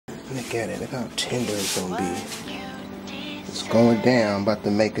Look at it. Look how tender it's gonna be. It's going down. About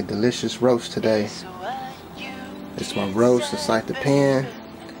to make a delicious roast today. It's my roast. It's like the pan.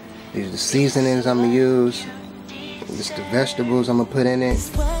 These are the seasonings I'm gonna use. This the vegetables I'm gonna put in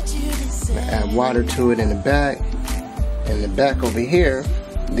it. I'm gonna add water to it in the back. In the back over here,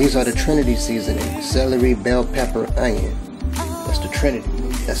 these are the Trinity seasonings: celery, bell pepper, onion. That's the Trinity.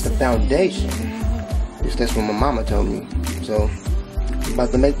 That's the foundation. At least that's what my mama told me. So, I'm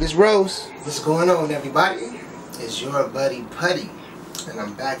about to make this roast. What's going on, everybody? It's your buddy Putty, and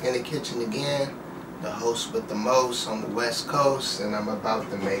I'm back in the kitchen again. The host with the most on the West Coast, and I'm about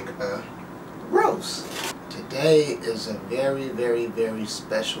to make a roast. Today is a very, very, very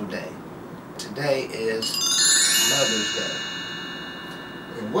special day. Today is Mother's Day.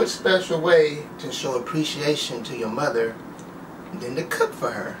 And what special way to show appreciation to your mother than to cook for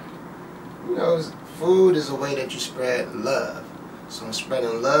her? You know, food is a way that you spread love. So I'm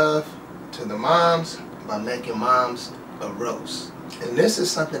spreading love to the moms by making moms a roast. And this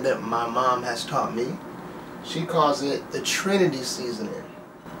is something that my mom has taught me. She calls it the Trinity seasoning.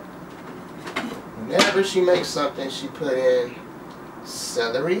 Whenever she makes something, she put in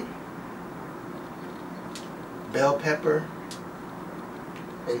celery, bell pepper,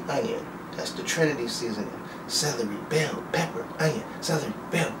 and onion. That's the Trinity seasoning. Celery, bell, pepper, onion. Celery,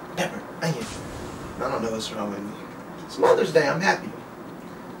 bell, pepper, onion. I don't know what's wrong with me. It's Mother's Day, I'm happy.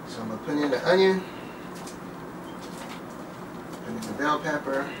 So I'm going to put in the onion, put in the bell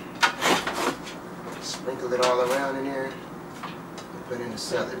pepper, sprinkle it all around in here, and put in the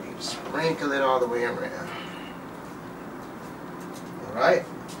celery. Sprinkle it all the way around. Alright?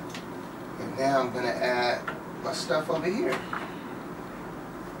 And now I'm going to add my stuff over here.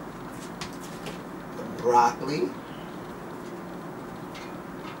 The broccoli.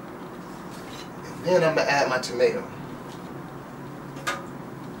 And then I'm going to add my tomato.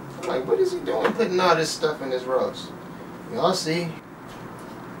 I'm like, what is he doing putting all this stuff in this roast? Y'all see?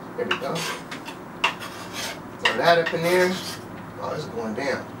 There we go. Throw that up in there. Oh, it's going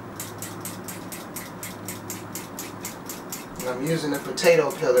down. And I'm using a potato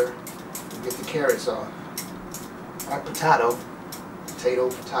peeler to get the carrots off. Or potato.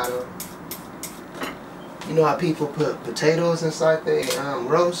 Potato. You know how people put potatoes inside their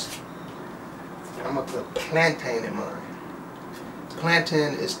roast? I'm going to put plantain in mine.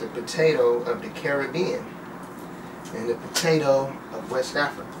 Plantain is the potato of the Caribbean and the potato of West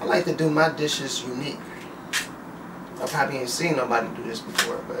Africa. I like to do my dishes unique. I probably ain't seen nobody do this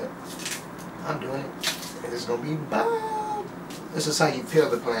before, but I'm doing it. And it's going to be bomb. This is how you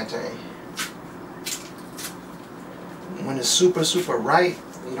peel the plantain. When it's super, super ripe,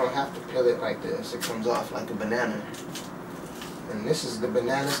 you don't have to peel it like this. It comes off like a banana. And this is the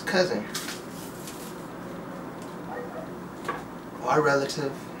banana's cousin. Or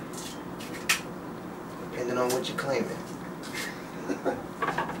relative, depending on what you're claiming.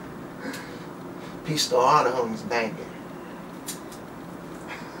 Peace to all the homies banging.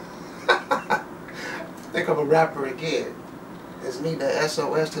 Think of a rapper again. It's me, the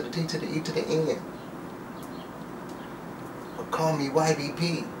SOS to the T to the E to the N. Or call me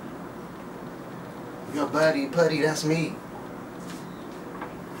YBP. Your buddy Putty, that's me.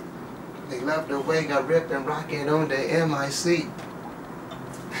 They love the way I rip and rock it on the MIC.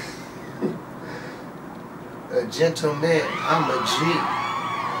 A gentleman, I'm a G.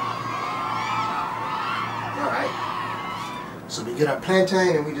 Alright. So we get our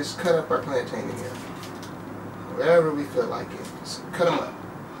plantain and we just cut up our plantain in here. Wherever we feel like it. Just cut them up.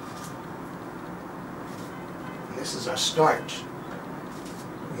 And this is our starch.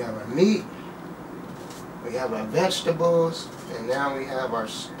 We have our meat. We have our vegetables. And now we have our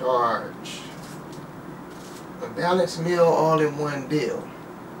starch. A balanced meal all in one deal.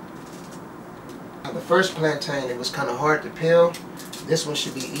 The first plantain, it was kind of hard to peel. This one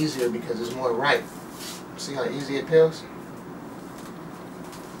should be easier because it's more ripe. See how easy it peels?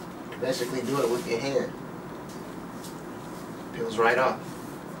 You basically do it with your hand. It peels right off.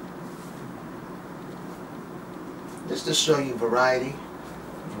 Just to show you variety.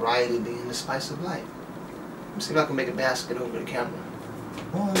 Variety being the spice of life. Let me see if I can make a basket over the camera.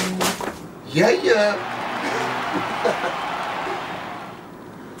 Yeah.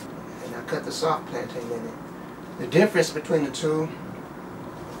 Cut the soft plantain in it. The difference between the two,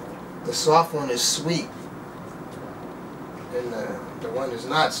 the soft one is sweet, and the one that's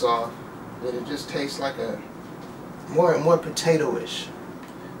not soft, but it just tastes like a more potato-ish.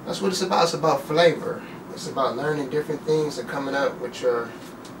 That's what it's about. It's about flavor. It's about learning different things and coming up with your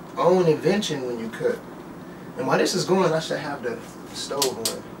own invention when you cook. And while this is going, I should have the stove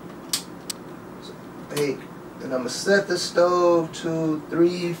on. So bake Then I'm going to set the stove to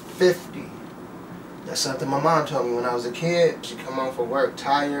 350. That's something my mom told me when I was a kid. She'd come home from work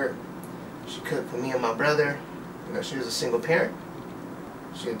tired. She cooked for me and my brother. You know, she was a single parent.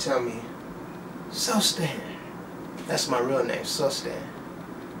 She'd tell me, Sostan, that's my real name, Sostan,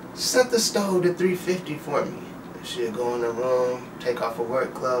 set the stove to 350 for me. And she'd go in the room, take off her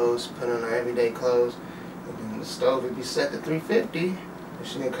work clothes, put on her everyday clothes, and then the stove would be set to 350, and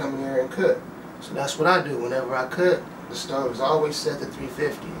she'd come in here and cook. So that's what I do. Whenever I cook, the stove is always set to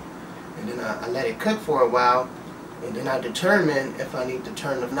 350. And then I let it cook for a while, and then I determine if I need to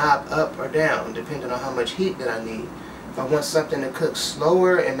turn the knob up or down, depending on how much heat that I need. If I want something to cook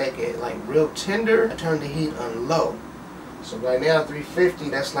slower and make it like real tender, I turn the heat on low. So right now, 350,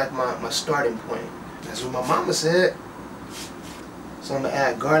 that's like my starting point. That's what my mama said. So I'm gonna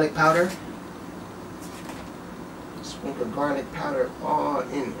add garlic powder. Sprinkle garlic powder all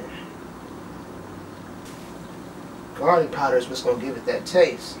in there. Garlic powder is what's gonna give it that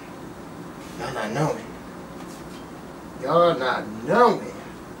taste. Y'all not knowing. Y'all not knowing.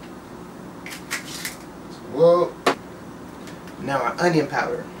 Whoa. Now our onion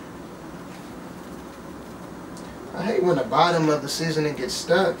powder. I hate when the bottom of the seasoning gets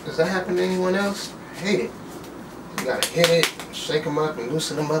stuck. Does that happen to anyone else? I hate it. You gotta hit it, shake them up, and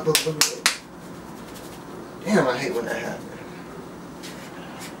loosen them up a little bit. Damn, I hate when that happens.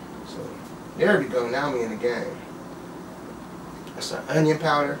 So, there we go. Now we in the game. That's our onion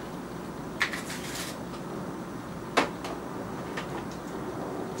powder.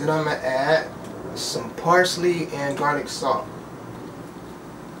 Then I'm gonna add some parsley and garlic salt.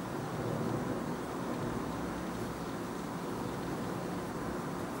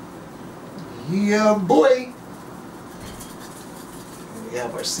 Yeah, boy. We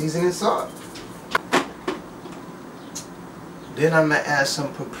have our seasoning salt. Then I'm gonna add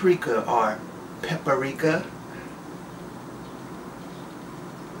some paprika or paprika.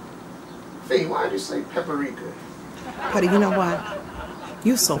 Hey, why'd you say paprika? But you know what?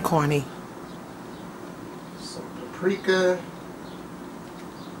 You so corny. Some paprika.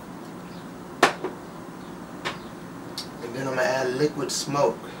 And then I'm gonna add liquid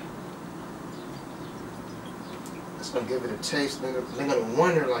smoke. That's gonna give it a taste. They're gonna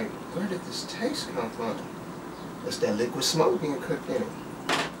wonder, like, where did this taste come from? It's that liquid smoke being cooked in it.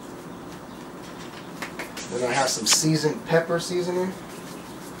 We're gonna have some seasoned pepper seasoning.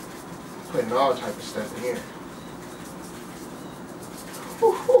 Putting all type of stuff in here.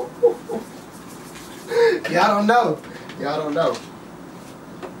 Y'all don't know. Y'all don't know.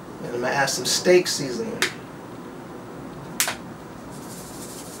 And I'm gonna add some steak seasoning.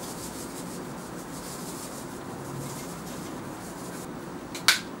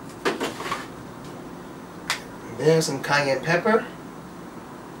 And then some cayenne pepper,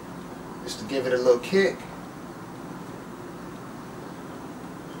 just to give it a little kick.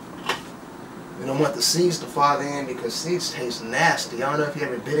 You don't want the seeds to fall in because seeds taste nasty. I don't know if you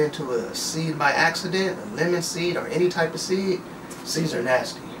ever bit into a seed by accident, a lemon seed or any type of seed. Seeds are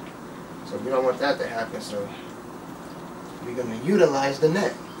nasty. So we don't want that to happen, so we're going to utilize the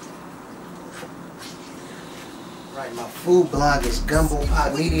net. Right, my food blog is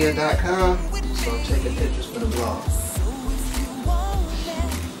gumbopotmedia.com, so I'm taking pictures for the blog.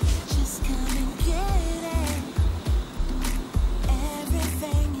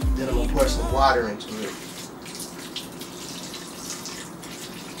 Then I'm going to pour some water into it.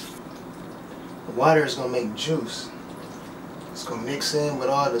 The water is going to make juice. It's going to mix in with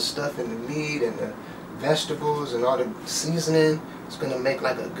all the stuff in the meat and the vegetables and all the seasoning. It's going to make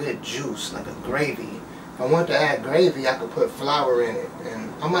like a good juice, like a gravy. If I want to add gravy, I could put flour in it.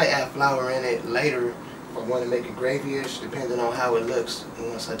 And I might add flour in it later if I want to make it gravy-ish, depending on how it looks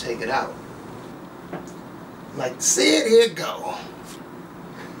once I take it out. Like, see it, here it go.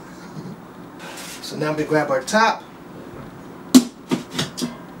 So now we grab our top,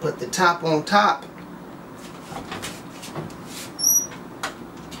 put the top on top,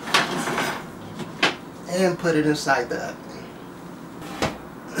 and put it inside the oven.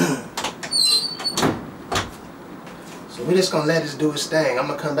 So we're just gonna let this do its thing. I'm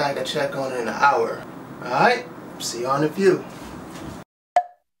gonna come back and check on it in an hour. Alright? See you in a few.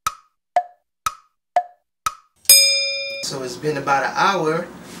 So it's been about an hour.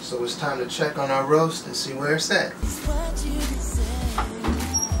 So it's time to check on our roast and see where it's at.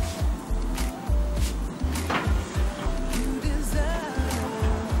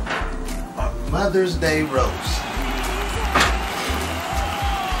 Our Mother's Day roast.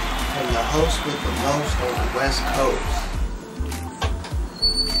 From the host with the most on the West Coast.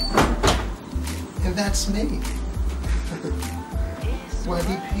 And that's me.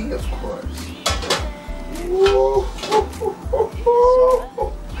 YDP, of course.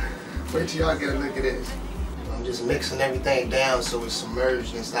 Wait till y'all get a look at this. I'm just mixing everything down so it's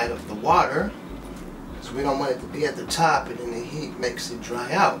submerged inside of the water. So we don't want it to be at the top and then the heat makes it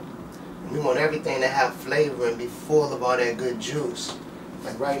dry out. And we want everything to have flavor and be full of all that good juice.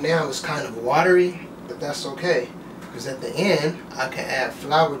 Like right now it's kind of watery, but that's okay. Because at the end, I can add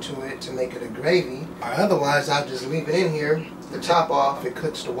flour to it to make it a gravy. Or otherwise, I'll just leave it in here. The top off, it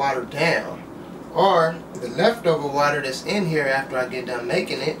cooks the water down. Or the leftover water that's in here after I get done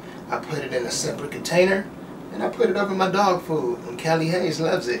making it, I put it in a separate container and I put it over my dog food. And Callie Hayes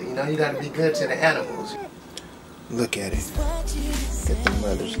loves it. You know, you gotta be good to the animals. Look at it. Get the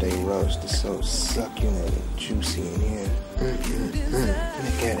Mother's Day roast. It's so succulent and juicy in here. Look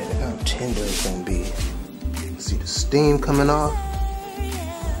at it. Look how tender it's gonna be. See the steam coming off?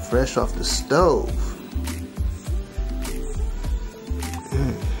 Fresh off the stove.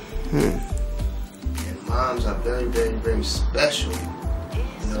 And moms are very, very, very special.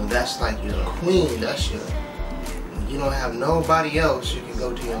 You know, that's like your queen. That's your... You don't have nobody else, you can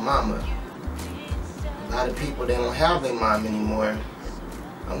go to your mama. A lot of people, they don't have their mom anymore.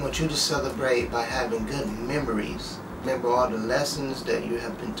 I want you to celebrate by having good memories. Remember all the lessons that you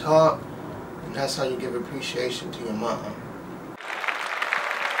have been taught, and that's how you give appreciation to your mom.